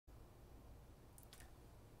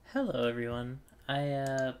Hello everyone.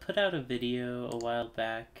 I put out a video a while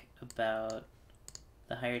back about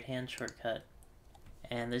the hired hand shortcut,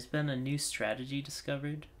 and there's been a new strategy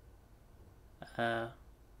discovered. Well,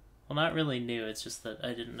 not really new, it's just that I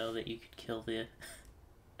didn't know that you could kill the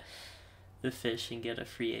fish and get a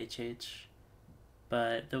free HH.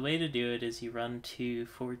 But the way to do it is you run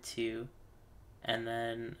 2-4-2, and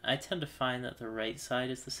then I tend to find that the right side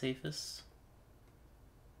is the safest.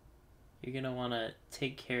 You're gonna want to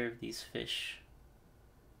take care of these fish.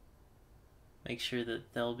 Make sure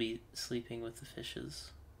that they'll be sleeping with the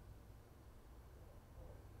fishes.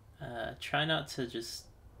 Try not to just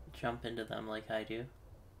jump into them like I do.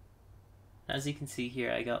 As you can see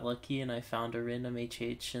here, I got lucky and I found a random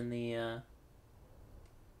HH in the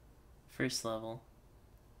first level.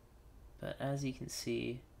 But as you can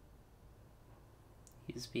see,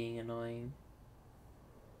 he's being annoying.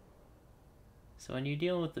 So when you're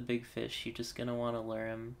dealing with the big fish, you're just gonna want to lure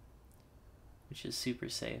him, which is super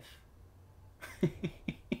safe.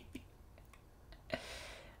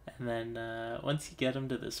 And then once you get him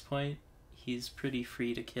to this point, he's pretty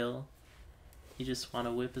free to kill. You just want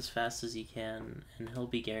to whip as fast as you can, and he'll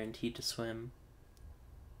be guaranteed to swim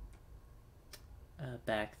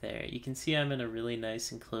back there. You can see I'm in a really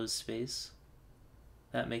nice enclosed space.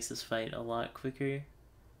 That makes this fight a lot quicker.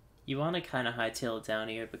 You want to kind of hightail it down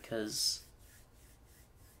here because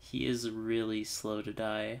he is really slow to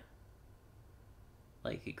die.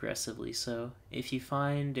 Like, aggressively so. If you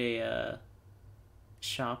find a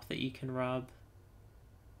shop that you can rob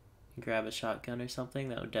and grab a shotgun or something,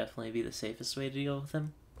 that would definitely be the safest way to deal with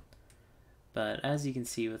him. But as you can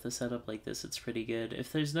see, with a setup like this, it's pretty good.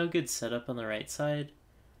 If there's no good setup on the right side,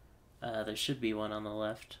 there should be one on the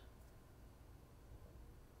left.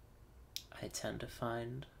 I tend to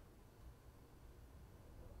find.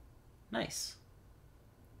 Nice.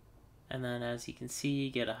 And then as you can see,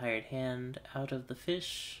 you get a hired hand out of the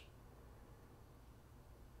fish,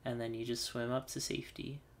 and then you just swim up to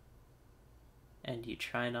safety. And you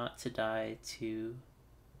try not to die to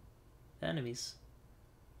the enemies.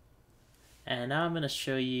 And now I'm going to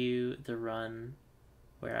show you the run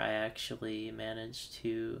where I actually managed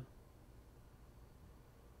to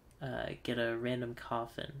get a random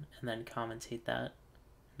coffin and then commentate that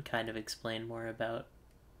and kind of explain more about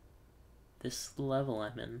this level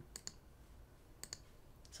I'm in.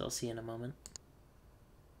 So I'll see you in a moment.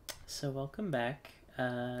 So welcome back.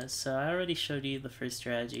 So I already showed you the first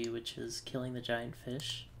strategy, which is killing the giant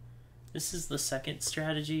fish. This is the second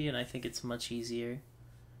strategy, and I think it's much easier.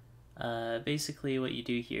 Basically what you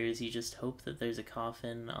do here is you just hope that there's a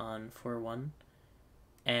coffin on 4-1.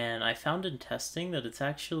 And I found in testing that it's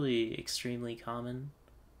actually extremely common.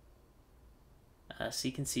 So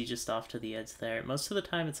you can see just off to the edge there. Most of the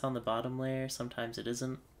time it's on the bottom layer, sometimes it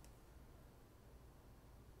isn't.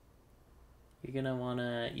 You're gonna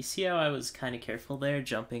wanna, you see how I was kind of careful there,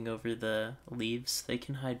 jumping over the leaves? They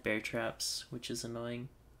can hide bear traps, which is annoying.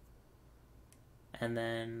 And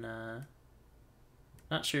then,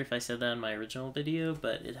 not sure if I said that in my original video,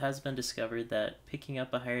 but it has been discovered that picking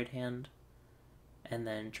up a hired hand and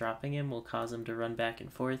then dropping him will cause him to run back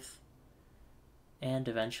and forth and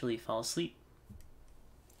eventually fall asleep.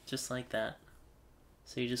 Just like that.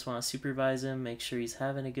 So you just want to supervise him, make sure he's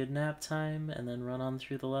having a good nap time, and then run on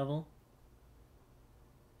through the level.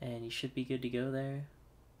 And you should be good to go there.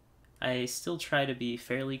 I still try to be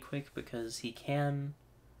fairly quick because he can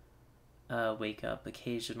wake up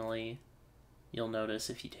occasionally. You'll notice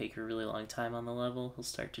if you take a really long time on the level, he'll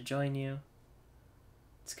start to join you.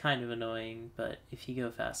 It's kind of annoying, but if you go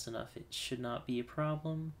fast enough, it should not be a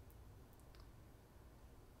problem.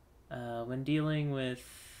 When dealing with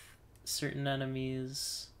certain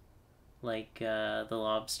enemies, like the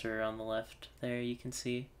lobster on the left there, you can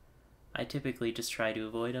see, I typically just try to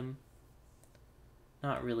avoid him.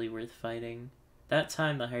 Not really worth fighting. That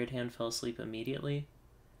time the hired hand fell asleep immediately.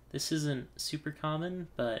 This isn't super common,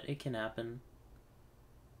 but it can happen.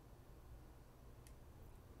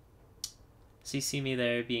 So you see me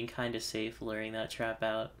there being kind of safe, luring that trap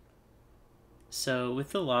out. So with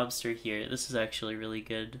the lobster here, this is actually really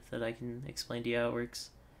good that I can explain to you how it works.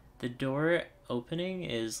 The door opening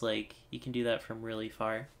is like, you can do that from really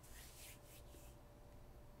far.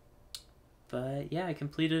 But yeah, I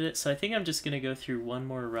completed it, so I think I'm just going to go through one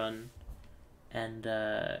more run and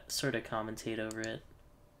sort of commentate over it.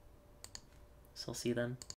 So I'll see you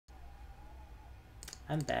then.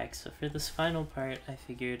 I'm back, so for this final part, I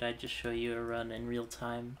figured I'd just show you a run in real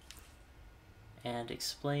time and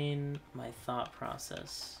explain my thought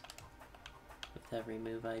process with every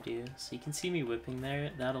move I do. So you can see me whipping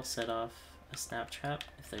there, that'll set off a snap trap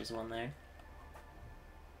if there's one there.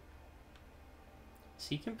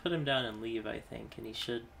 So you can put him down and leave, I think, and he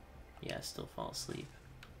should, yeah, still fall asleep.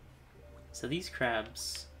 So these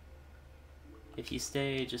crabs, if you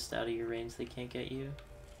stay just out of your range, they can't get you.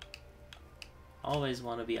 Always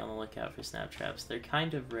want to be on the lookout for snap traps. They're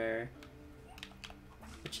kind of rare,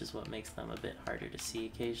 which is what makes them a bit harder to see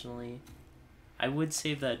occasionally. I would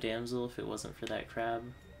save that damsel if it wasn't for that crab.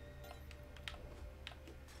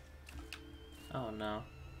 Oh no.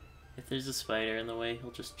 If there's a spider in the way,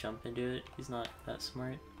 he'll just jump into it. He's not that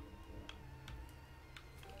smart.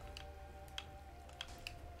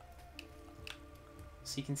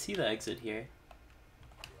 So you can see the exit here.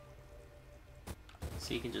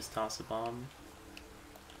 So you can just toss a bomb.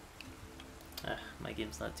 My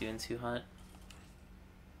game's not doing too hot.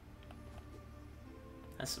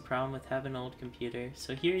 That's the problem with having an old computer.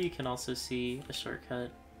 So here you can also see a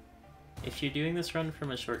shortcut. If you're doing this run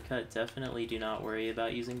from a shortcut, definitely do not worry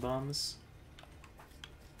about using bombs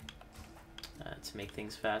to make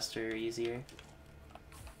things faster or easier.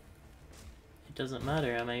 It doesn't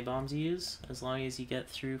matter how many bombs you use, as long as you get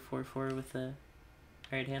through 4-4 with the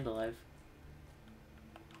right hand alive.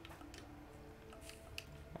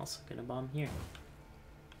 I'm also gonna bomb here.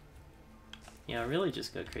 Yeah, really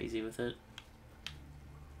just go crazy with it.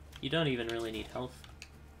 You don't even really need health.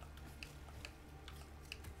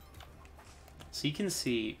 So you can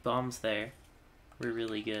see bombs there were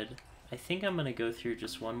really good. I think I'm gonna go through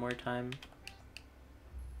just one more time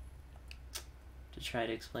to try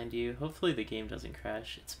to explain to you. Hopefully the game doesn't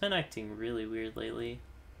crash. It's been acting really weird lately.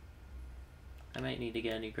 I might need to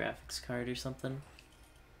get a new graphics card or something.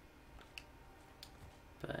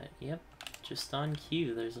 But yep, just on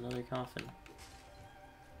cue, there's another coffin.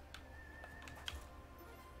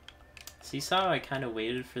 So you saw I kind of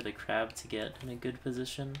waited for the crab to get in a good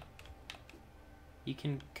position. You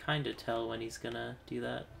can kind of tell when he's gonna do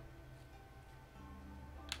that.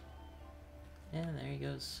 And there he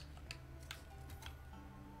goes.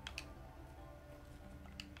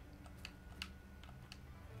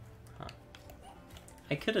 Huh.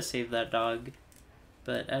 I could have saved that dog,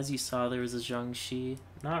 but as you saw there was a Zhongxi.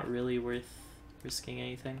 Not really worth risking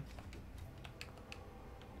anything.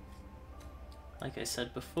 Like I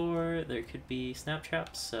said before, there could be snap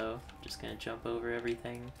traps, so I'm just gonna jump over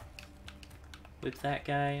everything. With that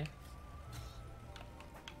guy.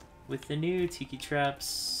 With the new Tiki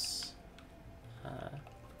traps,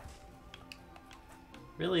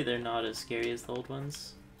 really they're not as scary as the old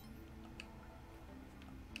ones.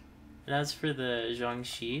 And as for the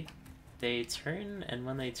Zhongxi, they turn, and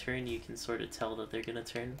when they turn you can sort of tell that they're gonna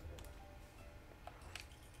turn.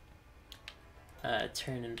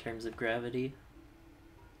 Turn in terms of gravity.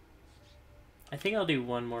 I think I'll do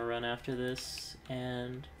one more run after this,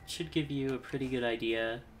 and it should give you a pretty good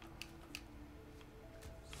idea.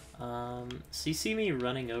 So you see me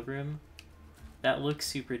running over him? That looks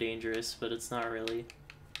super dangerous, but it's not really.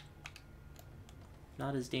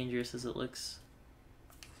 Not as dangerous as it looks.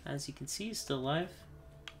 As you can see, he's still alive.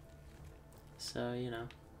 So, you know,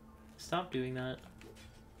 stop doing that.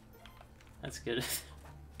 That's good.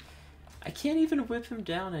 I can't even whip him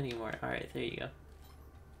down anymore. Alright, there you go.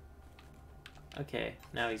 Okay,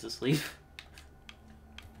 now he's asleep.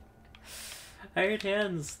 Iron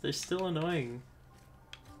hands, they're still annoying.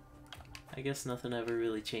 I guess nothing ever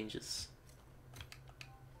really changes.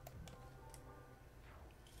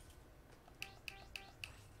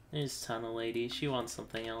 There's Tunnel Lady, she wants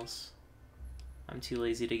something else. I'm too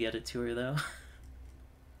lazy to get it to her though.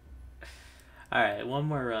 Alright, one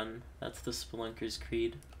more run. That's the Spelunker's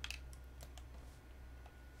Creed.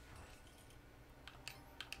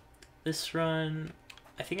 This run,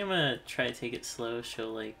 I think I'm gonna try to take it slow,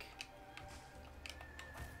 show like...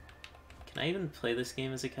 Can I even play this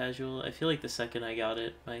game as a casual? I feel like the second I got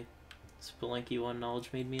it, my Spelunky 1 knowledge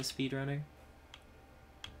made me a speedrunner.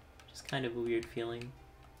 Just kind of a weird feeling.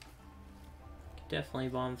 Could definitely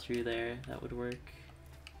bomb through there, that would work.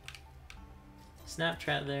 Snap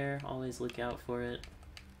trap there, always look out for it.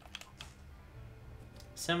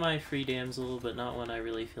 Semi-free damsel, but not one I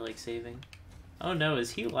really feel like saving. Oh no, is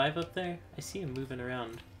he alive up there? I see him moving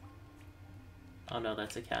around. Oh no,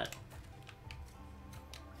 that's a cat.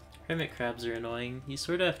 Hermit crabs are annoying. You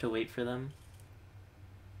sort of have to wait for them.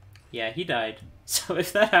 Yeah, he died. So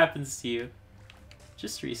if that happens to you,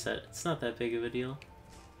 just reset. It's not that big of a deal.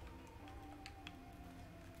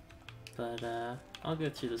 But I'll go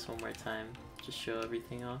through this one more time. Just show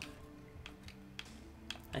everything off.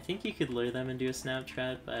 I think you could lure them into a snap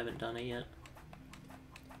trap, but I haven't done it yet.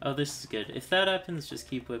 Oh, this is good. If that happens, just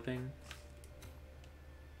keep whipping.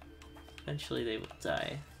 Eventually they will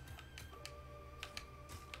die.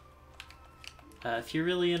 If you're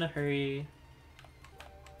really in a hurry,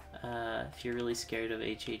 if you're really scared of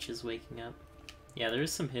HH's waking up. Yeah, there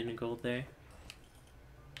is some hidden gold there.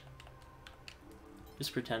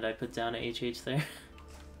 Just pretend I put down a HH there.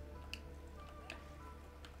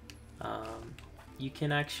 You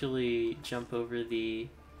can actually jump over the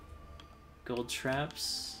gold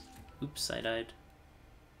traps. Oops, I died.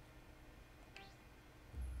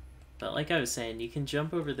 But like I was saying, you can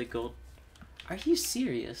jump over the gold... Are you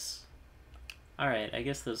serious? Alright, I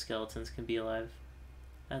guess those skeletons can be alive.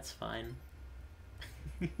 That's fine.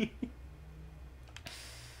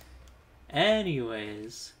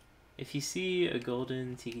 Anyways, if you see a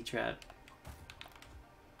golden tiki trap,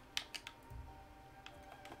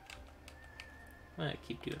 I'm gonna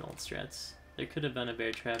keep doing old strats. There could have been a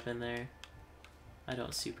bear trap in there. I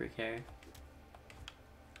don't super care.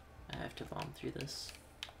 I have to bomb through this.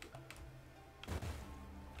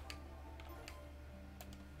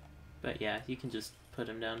 But yeah, you can just put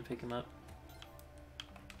him down and pick him up.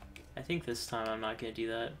 I think this time I'm not gonna do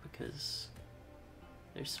that because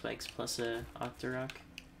there's spikes plus a Octorok.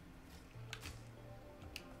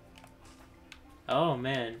 Oh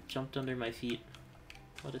man, jumped under my feet.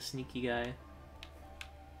 What a sneaky guy.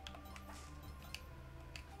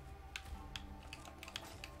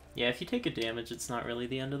 Yeah, if you take a damage, it's not really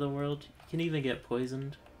the end of the world. You can even get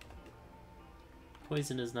poisoned.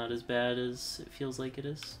 Poison is not as bad as it feels like it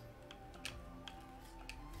is.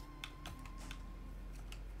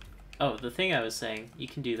 Oh, the thing I was saying, you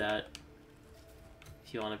can do that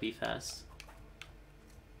if you want to be fast.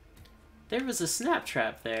 There was a snap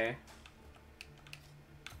trap there.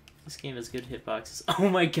 This game has good hitboxes. Oh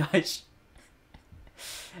my gosh!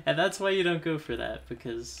 And that's why you don't go for that,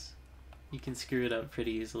 because you can screw it up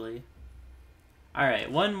pretty easily. Alright,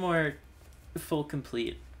 one more full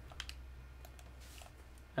complete.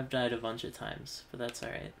 I've died a bunch of times, but that's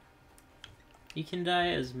alright. You can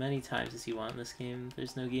die as many times as you want in this game.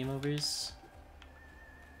 There's no game overs.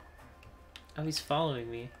 Oh, he's following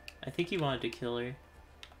me. I think he wanted to kill her.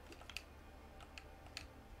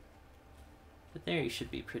 But there you should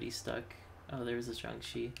be pretty stuck. Oh, there was a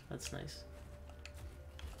Zhangxi. That's nice.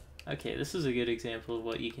 Okay, this is a good example of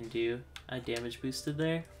what you can do. I damage boosted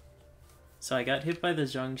there. So I got hit by the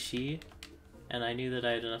Zhangxi, and I knew that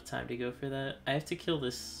I had enough time to go for that. I have to kill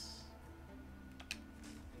this...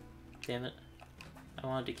 Damn it. I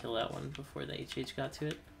wanted to kill that one before the HH got to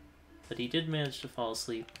it. But he did manage to fall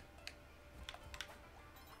asleep.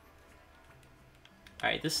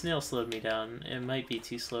 Alright, this snail slowed me down. It might be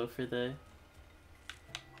too slow for the...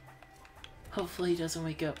 Hopefully he doesn't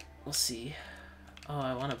wake up. We'll see. Oh,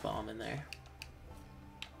 I want a bomb in there.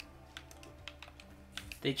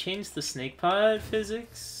 They changed the snake pod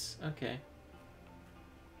physics? Okay.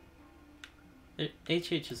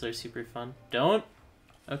 HHs are super fun. Don't!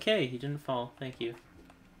 Okay, he didn't fall. Thank you.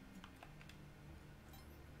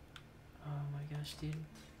 Oh my gosh, dude.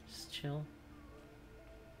 Just chill.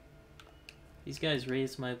 These guys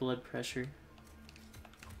raised my blood pressure.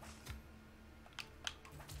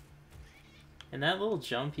 And that little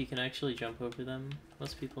jump, you can actually jump over them.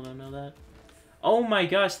 Most people don't know that. Oh my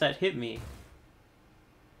gosh, that hit me!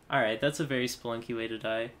 Alright, that's a very Spelunky way to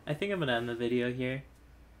die. I think I'm gonna end the video here.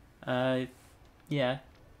 Yeah.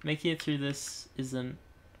 Making it through this isn't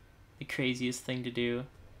the craziest thing to do.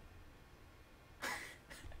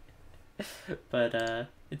 But,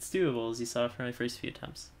 it's doable, as you saw from my first few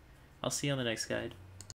attempts. I'll see you on the next guide.